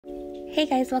Hey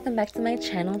guys, welcome back to my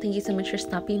channel. Thank you so much for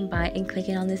stopping by and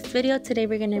clicking on this video. Today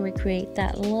we're going to recreate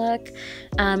that look.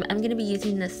 I'm going to be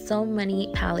using the So Money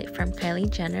palette from Kylie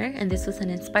Jenner, and this was an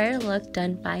inspired look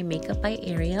done by Makeup by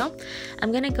Ariel.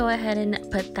 I'm going to go ahead and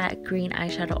put that green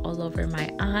eyeshadow all over my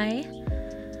eye.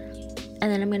 And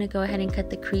then I'm going to go ahead and cut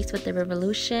the crease with the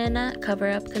Revolution Cover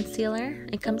Up Concealer.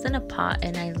 It comes in a pot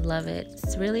and I love it.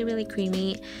 It's really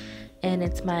creamy and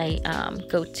it's my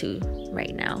go-to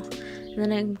right now. And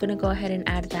then I'm going to go ahead and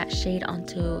add that shade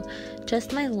onto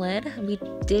just my lid. We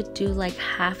did do like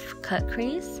half cut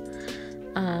crease.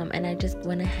 And I just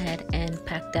went ahead and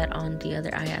packed that on the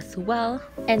other eye as well.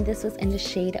 And this was in the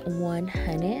shade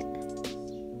 100.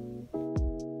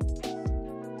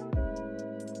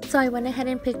 So I went ahead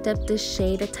and picked up this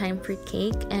shade, A Time for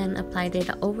Cake, and applied it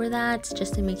over that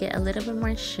just to make it a little bit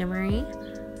more shimmery.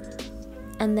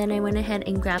 And then I went ahead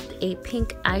and grabbed a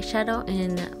pink eyeshadow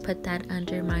and put that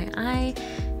under my eye.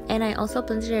 And I also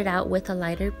blended it out with a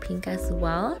lighter pink as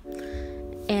well.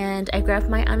 And I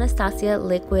grabbed my Anastasia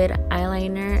liquid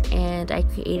eyeliner and I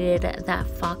created that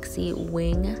foxy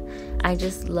wing. I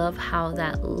just love how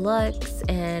that looks,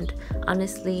 and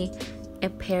honestly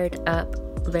it paired up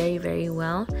very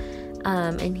well.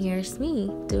 And here's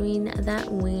me doing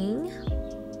that wing.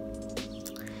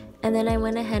 And then I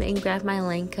went ahead and grabbed my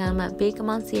Lancome Big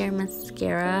Monsieur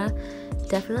mascara.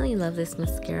 Definitely love this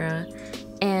mascara.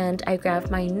 And I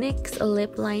grabbed my NYX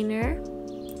lip liner.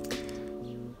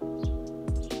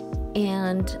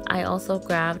 And I also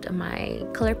grabbed my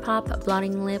ColourPop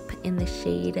blotting lip in the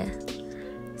shade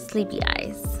Sleepy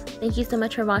Eyes. Thank you so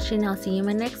much for watching. I'll see you in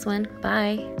my next one.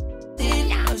 Bye.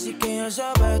 Así que ya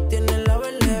sabes, tienes la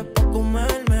verde pa'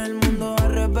 comerme el mundo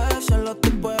al revés,